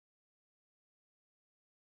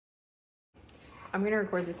I'm gonna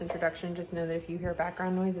record this introduction. Just know that if you hear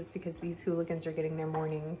background noise, it's because these hooligans are getting their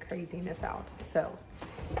morning craziness out. So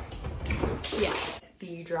yeah,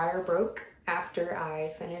 the dryer broke after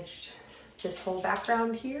I finished this whole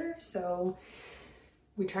background here. So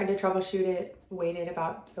we tried to troubleshoot it, waited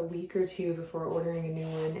about a week or two before ordering a new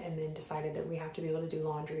one, and then decided that we have to be able to do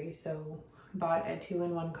laundry. So bought a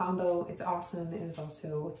 2-in-1 combo. It's awesome. It was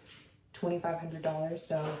also $2,500,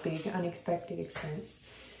 so big unexpected expense.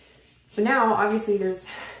 So now obviously there's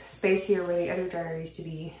space here where the other dryer used to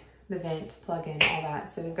be, the vent, plug-in, all that.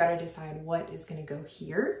 So we've got to decide what is going to go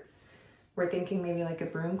here. We're thinking maybe like a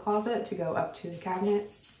broom closet to go up to the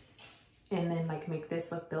cabinets and then like make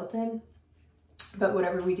this look built-in. But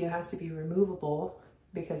whatever we do has to be removable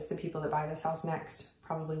because the people that buy this house next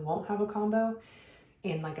probably won't have a combo.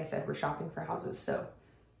 And like I said, we're shopping for houses. So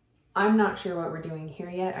I'm not sure what we're doing here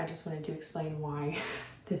yet. I just wanted to explain why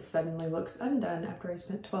this suddenly looks undone after I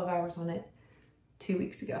spent 12 hours on it 2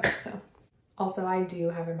 weeks ago. So also I do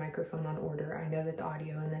have a microphone on order. I know that the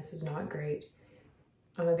audio in this is not great.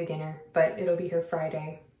 I'm a beginner, but it'll be here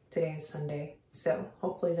Friday. Today is Sunday. So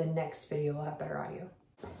hopefully the next video will have better audio.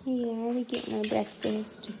 Yeah, we're getting our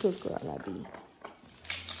breakfast. Good girl, Abby.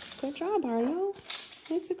 Good job, Arlo.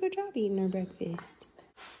 That's a good job eating our breakfast.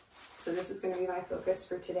 So this is going to be my focus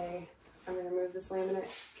for today. I'm going to remove this laminate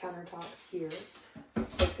countertop here,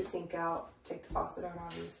 take the sink out, take the faucet out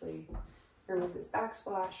obviously, remove this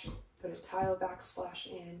backsplash, put a tile backsplash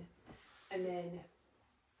in, and then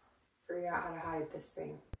figure out how to hide this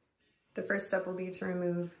thing. The first step will be to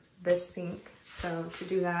remove this sink. So to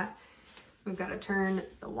do that, we've got to turn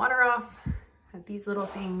the water off at these little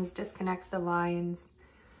things, disconnect the lines,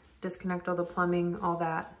 disconnect all the plumbing, all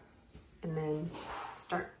that, and then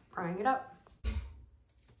start prying it up.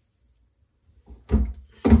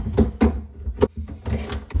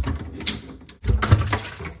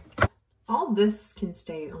 All this can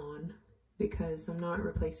stay on because I'm not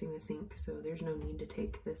replacing the sink, so there's no need to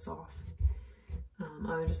take this off.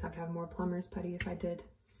 I would just have to have more plumber's putty if I did.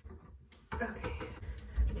 Okay.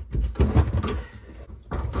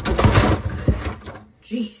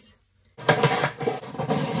 Jeez.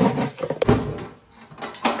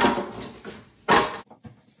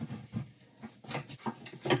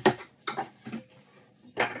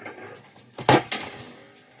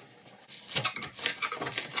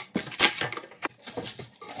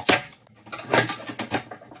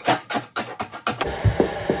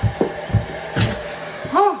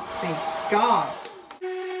 God.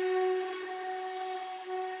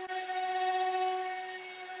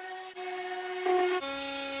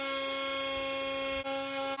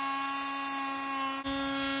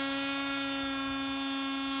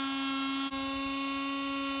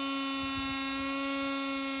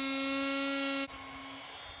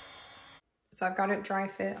 So I've got it dry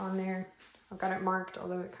fit on there. I've got it marked,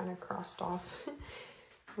 although it kind of crossed off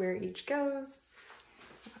where each goes.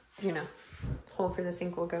 You know, hole for the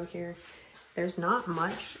sink will go here. There's not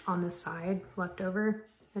much on the side left over.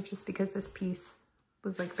 It's just because this piece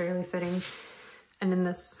was like barely fitting. And then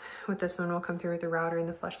this, with this one, will come through with the router and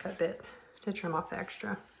the flush cut bit to trim off the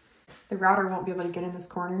extra. The router won't be able to get in this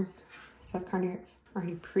corner, so I've kind of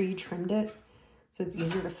already pre-trimmed it, so it's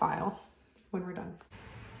easier to file when we're done.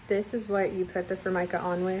 This is what you put the Formica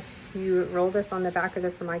on with. You roll this on the back of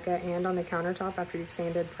the Formica and on the countertop after you've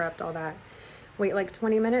sanded, prepped, all that. Wait like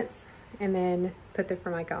 20 minutes and then put the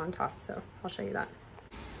Formica on top. So I'll show you that.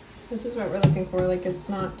 This is what we're looking for. Like it's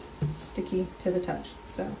not sticky to the touch.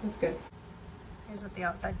 So that's good. Here's what the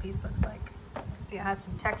outside piece looks like. See, it has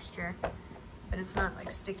some texture, but it's not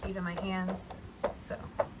like sticky to my hands. So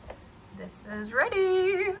this is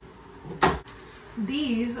ready.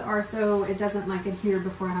 These are so it doesn't like adhere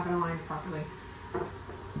before I have it aligned properly.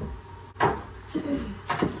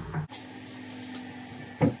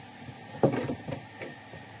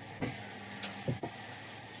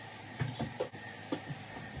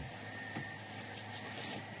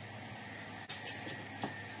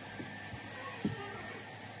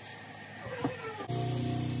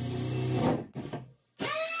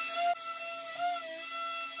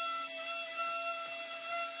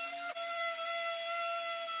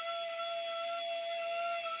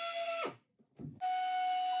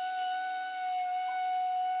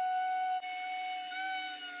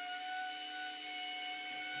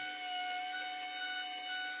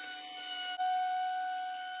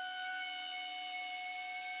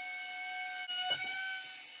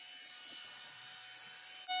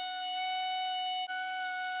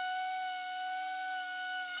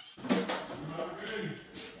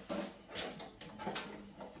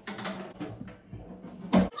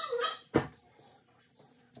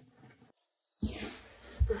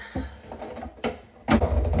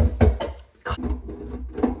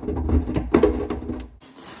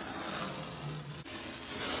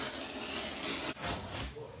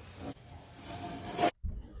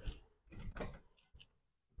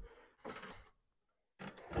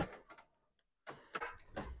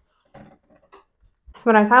 So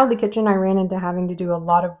when I tiled the kitchen, I ran into having to do a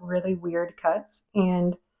lot of really weird cuts,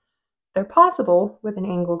 and they're possible with an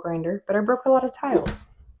angle grinder, but I broke a lot of tiles.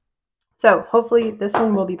 So hopefully this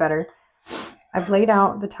one will be better. I've laid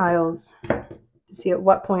out the tiles to see at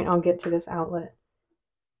what point I'll get to this outlet.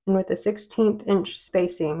 And with the 16th inch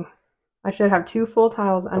spacing, I should have 2 full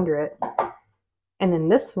tiles under it. And then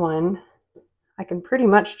this one, I can pretty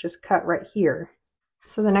much just cut right here.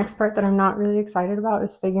 So the next part that I'm not really excited about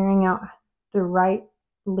is figuring out the right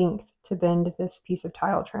length to bend this piece of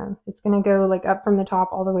tile trim. It's going to go like up from the top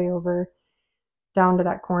all the way over down to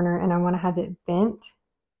that corner, and I want to have it bent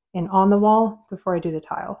and on the wall before I do the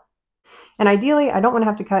tile. And ideally, I don't want to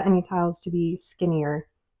have to cut any tiles to be skinnier,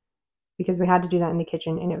 because we had to do that in the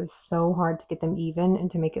kitchen and it was so hard to get them even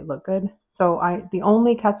and to make it look good. So the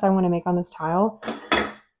only cuts I want to make on this tile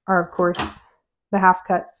are, of course, the half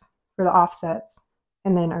cuts for the offsets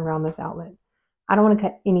and then around this outlet. I don't want to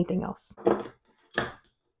cut anything else.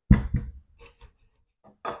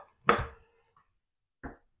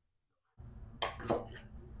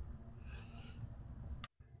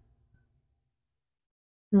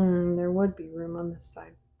 There would be room on this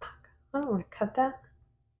side. I don't want to cut that.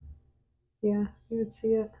 Yeah, you would see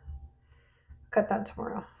it. Cut that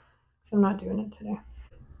tomorrow. So I'm not doing it today.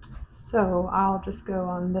 So I'll just go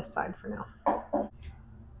on this side for now.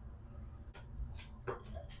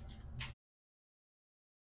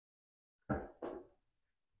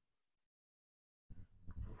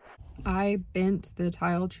 I bent the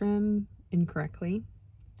tile trim incorrectly,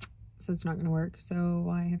 so it's not going to work. So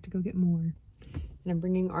I have to go get more. And I'm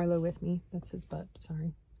bringing Arlo with me. That's his butt,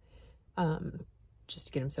 sorry. Just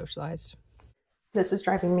to get him socialized. This is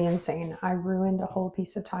driving me insane. I ruined a whole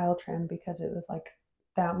piece of tile trim because it was like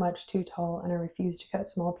that much too tall, and I refused to cut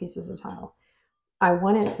small pieces of tile. I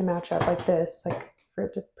want it to match up like this, like for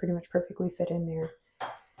it to pretty much perfectly fit in there. So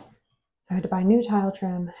I had to buy new tile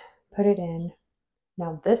trim, put it in.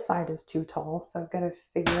 Now this side is too tall, so I've got to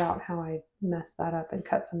figure out how I mess that up and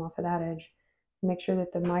cut some off of that edge. Make sure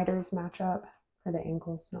that the miters match up, or the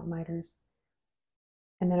angles, not miters.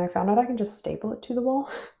 And then I found out I can just staple it to the wall.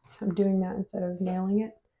 So I'm doing that instead of nailing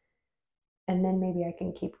it. And then maybe I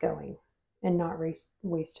can keep going and not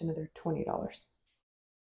waste another $20.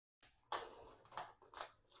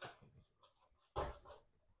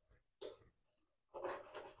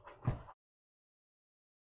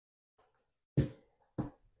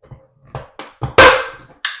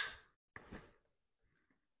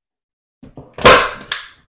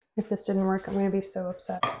 If this didn't work, I'm going to be so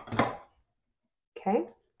upset. Okay,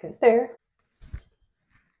 good there.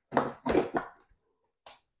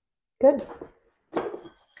 Good.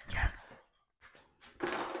 Yes.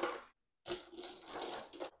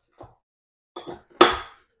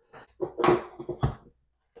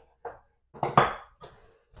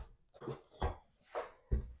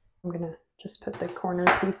 I'm going to just put the corner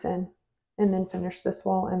piece in and then finish this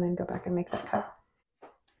wall and then go back and make that cut.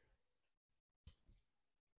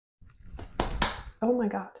 Oh my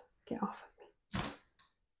God, get off of me.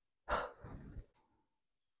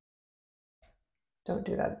 Don't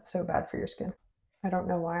do that, it's so bad for your skin. I don't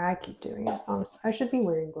know why I keep doing it, honestly. I should be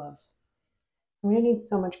wearing gloves. I'm gonna need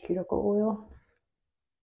so much cuticle oil.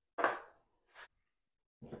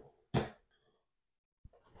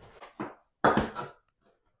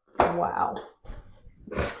 Wow.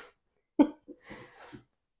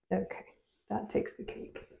 Okay, that takes the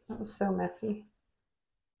cake. That was so messy.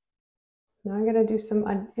 Now I'm gonna do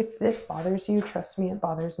some, if this bothers you, trust me, it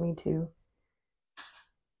bothers me too.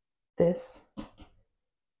 This,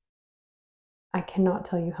 I cannot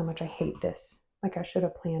tell you how much I hate this. Like I should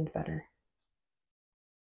have planned better.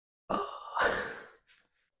 Oh.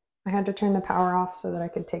 I had to turn the power off so that I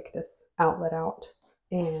could take this outlet out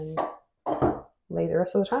and lay the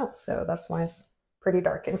rest of the tile. So that's why it's pretty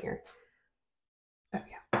dark in here. Oh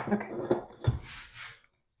yeah, okay.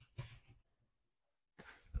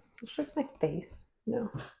 So it's just my face.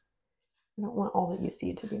 No, I don't want all that you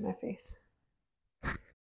see to be my face.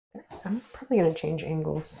 I'm probably gonna change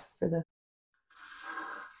angles for this.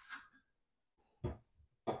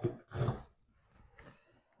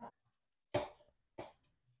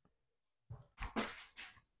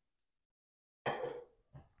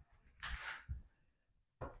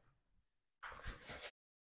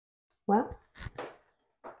 Well,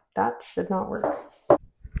 that should not work.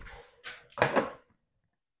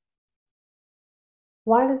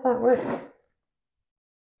 Why does that work?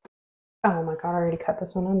 Oh my God, I already cut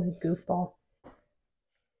this one. I'm a goofball.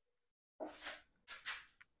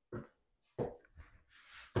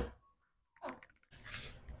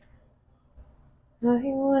 I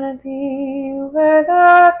wanna be where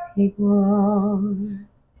the people are.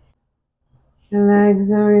 Your legs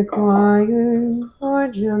are required for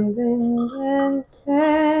jumping and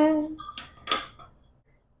sand.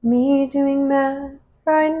 Me doing math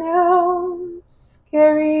right now,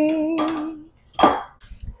 scary.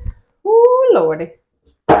 Ooh, lordy.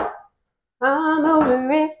 I'm over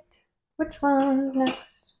it. Which one's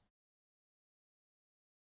next?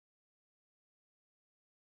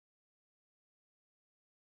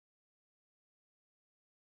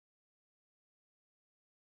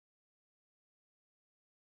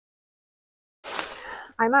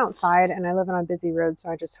 I'm outside and I live on a busy road, so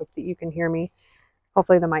I just hope that you can hear me.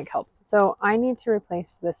 Hopefully the mic helps. So I need to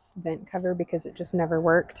replace this vent cover because it just never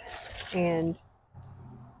worked. And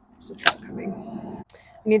there's a truck coming.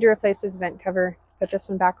 I need to replace this vent cover, put this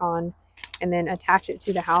one back on, and then attach it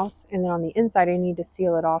to the house. And then on the inside, I need to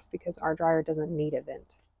seal it off because our dryer doesn't need a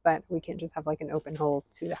vent. But we can't just have like an open hole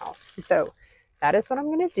to the house. So that is what I'm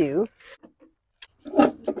going to do.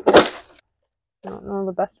 I don't know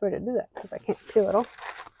the best way to do that because I can't peel it off.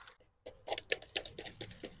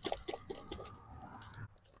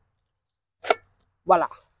 Voila.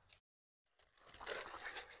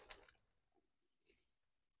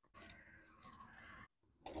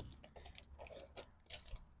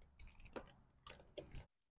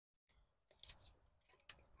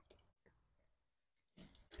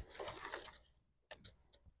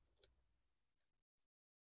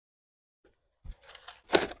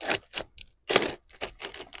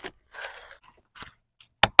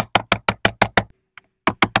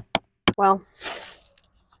 Well,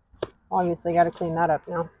 obviously got to clean that up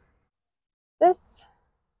now. This,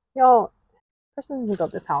 y'all, person who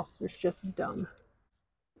built this house was just dumb.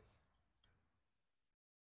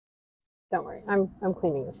 Don't worry, I'm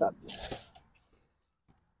cleaning this up.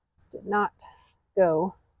 This did not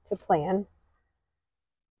go to plan.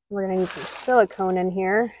 We're gonna need some silicone in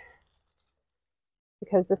here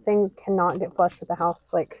because this thing cannot get flush with the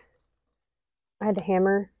house. Like, I had to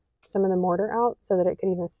hammer some of the mortar out so that it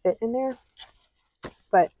could even fit in there.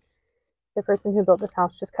 But the person who built this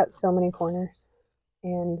house just cut so many corners,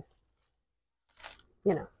 and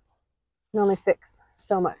you know, you can only fix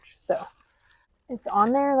so much. So it's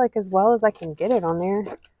on there like as well as I can get it on there.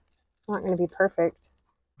 It's not going to be perfect.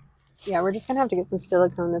 Yeah, we're just going to have to get some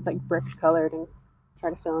silicone that's like brick colored and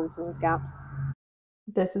try to fill in some of those gaps.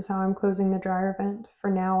 This is how I'm closing the dryer vent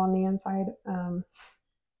for now on the inside.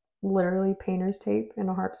 Literally painter's tape in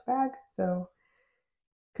a harps bag. So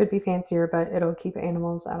could be fancier, but it'll keep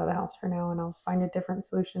animals out of the house for now. And I'll find a different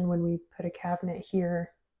solution when we put a cabinet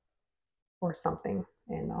here or something.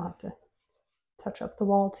 And I'll have to touch up the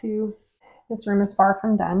wall too. This room is far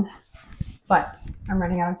from done, but I'm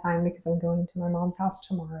running out of time because I'm going to my mom's house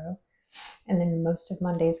tomorrow. And then most of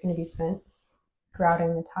Monday is going to be spent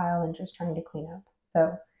grouting the tile and just trying to clean up.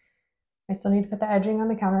 So I still need to put the edging on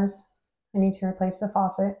the counters. I need to replace the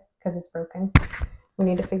faucet because it's broken. We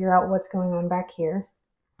need to figure out what's going on back here.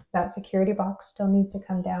 That security box still needs to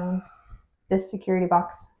come down. This security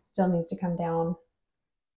box still needs to come down.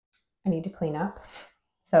 I need to clean up.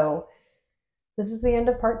 So this is the end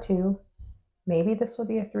of part 2. Maybe this will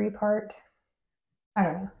be a 3-part. I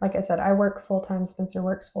don't know. Like I said, I work full-time. Spencer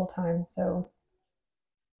works full-time. So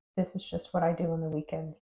this is just what I do on the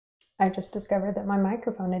weekends. I just discovered that my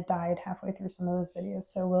microphone had died halfway through some of those videos.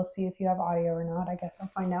 So we'll see if you have audio or not. I guess I'll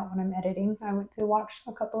find out when I'm editing. I went to watch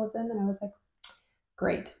a couple of them and I was like,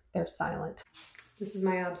 great, they're silent. This is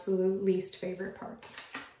my absolute least favorite part,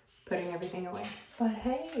 putting everything away. But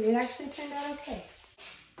hey, it actually turned out okay.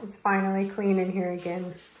 It's finally clean in here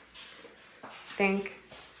again. Thank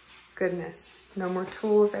goodness. No more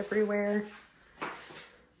tools everywhere.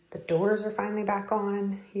 The doors are finally back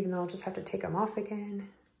on, even though I'll just have to take them off again.